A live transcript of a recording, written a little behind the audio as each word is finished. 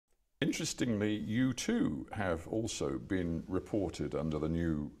Interestingly, you too have also been reported under the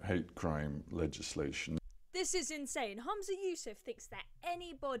new hate crime legislation. This is insane. Humza Yousaf thinks that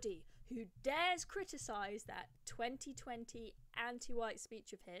anybody who dares criticise that 2020 anti-white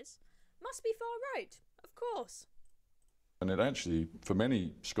speech of his must be far right, of course. And it actually, for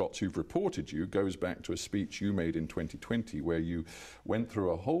many Scots who've reported you, goes back to a speech you made in 2020 where you went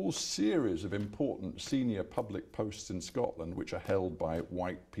through a whole series of important senior public posts in Scotland which are held by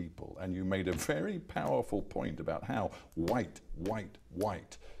white people. And you made a very powerful point about how white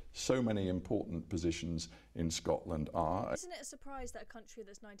so many important positions in Scotland are. Isn't it a surprise that a country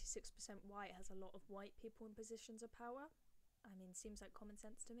that's 96% white has a lot of white people in positions of power? I mean, seems like common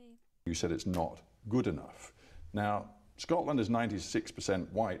sense to me. You said it's not good enough. Now, Scotland is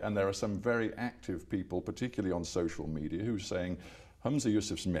 96% white, and there are some very active people, particularly on social media, who are saying Humza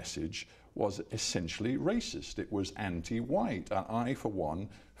Yousaf's message was essentially racist. It was anti-white. And I, for one,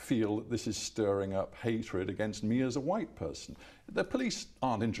 feel that this is stirring up hatred against me as a white person. The police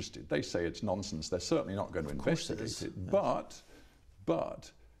aren't interested. They say it's nonsense. They're certainly not going to investigate it. Yes.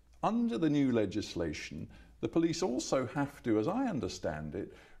 But under the new legislation, the police also have to, as I understand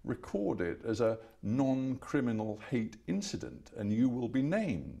it, record it as a non-criminal hate incident, and you will be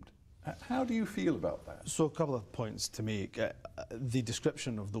named. How do you feel about that? So a couple of points to make. The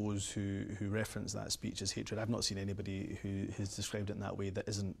description of those who reference that speech as hatred, I've not seen anybody who has described it in that way that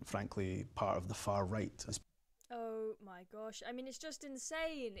isn't, frankly, part of the far right. Oh my gosh, I mean, it's just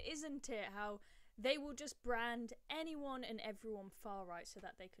insane, isn't it? How they will just brand anyone and everyone far right so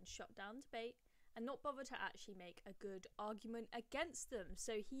that they can shut down debate and not bother to actually make a good argument against them.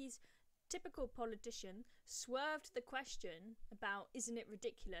 So he's, typical politician, swerved the question about, isn't it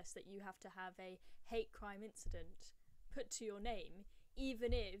ridiculous that you have to have a hate crime incident put to your name,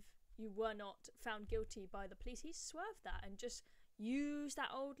 even if you were not found guilty by the police. He swerved that and just used that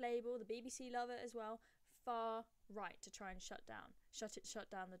old label, the BBC love it as well, far right, to try and shut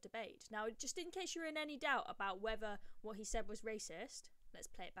down the debate. Now, just in case you're in any doubt about whether what he said was racist, let's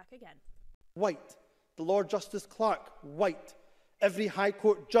play it back again. White. The Lord Justice Clerk, white. Every High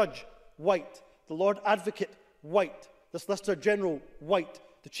Court judge, white. The Lord Advocate, white. The Solicitor General, white.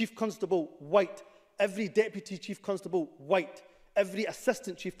 The Chief Constable, white. Every Deputy Chief Constable, white. Every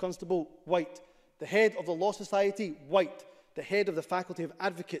Assistant Chief Constable, white. The Head of the Law Society, white. The Head of the Faculty of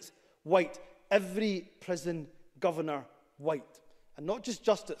Advocates, white. Every Prison Governor, white. And not just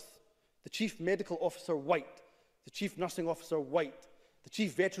Justice. The Chief Medical Officer, white. The Chief Nursing Officer, white. The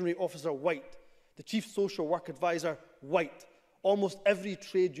Chief Veterinary Officer, white. The Chief Social Work Advisor, white. Almost every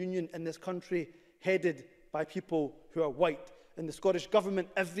trade union in this country headed by people who are white. In the Scottish Government,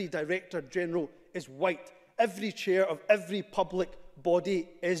 every Director General is white. Every chair of every public body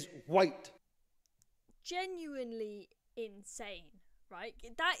is white. Genuinely insane, right?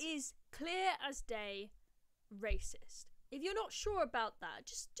 That is clear as day racist. If you're not sure about that,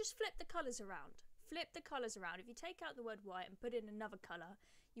 just flip the colours around. Flip the colours around. If you take out the word white and put in another colour,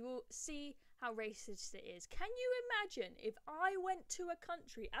 you will see how racist it is. Can you imagine if I went to a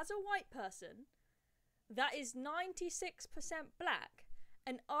country as a white person that is 96% black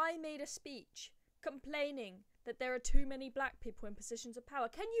and I made a speech complaining that there are too many black people in positions of power?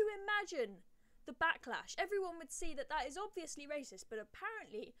 Can you imagine the backlash? Everyone would see that that is obviously racist, but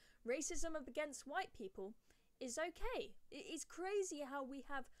apparently racism against white people is okay. It is crazy how we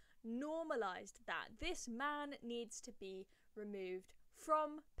have normalised that. This man needs to be removed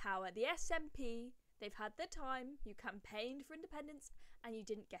from power. The SNP, they've had their time. You campaigned for independence and you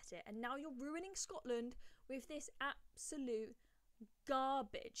didn't get it. And now you're ruining Scotland with this absolute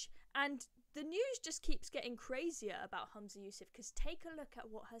garbage. And the news just keeps getting crazier about Humza Yousaf, because take a look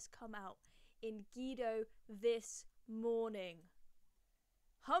at what has come out in Guido this morning.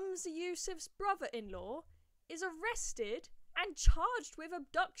 Humza Yousaf's brother-in-law is arrested and charged with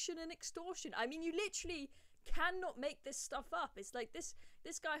abduction and extortion. I mean, you literally cannot make this stuff up. It's like this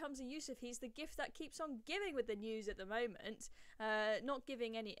guy Humza Yousaf, he's the gift that keeps on giving with the news at the moment. Not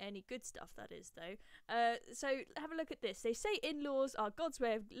giving any good stuff, that is, though. So have a look at this. They say in-laws are God's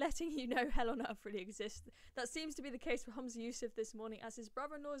way of letting you know hell on earth really exists. That seems to be the case for Humza Yousaf this morning, as his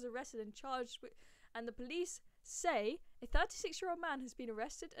brother-in-law is arrested and charged with, and the police say a 36-year-old man has been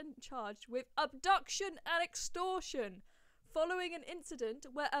arrested and charged with abduction and extortion following an incident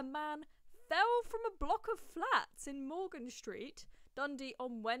where a man fell from a block of flats in Morgan Street, Dundee,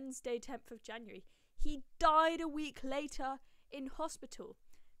 on Wednesday, 10th of January. He died a week later in hospital.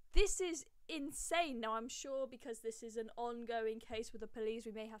 This is insane. Now, I'm sure because this is an ongoing case with the police,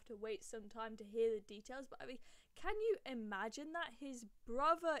 we may have to wait some time to hear the details, but I mean, can you imagine that? His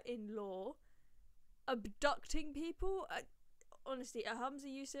brother-in-law abducting people? honestly, Humza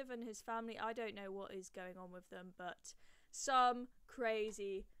Yousaf and his family, I don't know what is going on with them, but some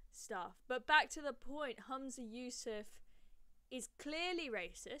crazy stuff. But back to the point, Humza Yousaf is clearly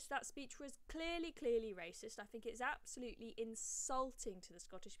racist. That speech was clearly racist. I think it's absolutely insulting to the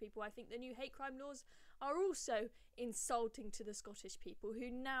Scottish people. I think the new hate crime laws are also insulting to the Scottish people, who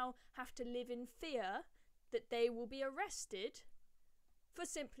now have to live in fear that they will be arrested for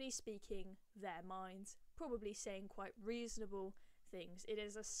simply speaking their minds, probably saying quite reasonable things. It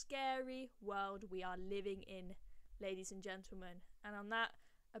is a scary world we are living in, ladies and gentlemen. And on that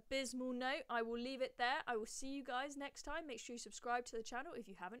abysmal note, I will leave it there. I will see you guys next time. Make sure you subscribe to the channel if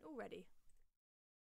you haven't already.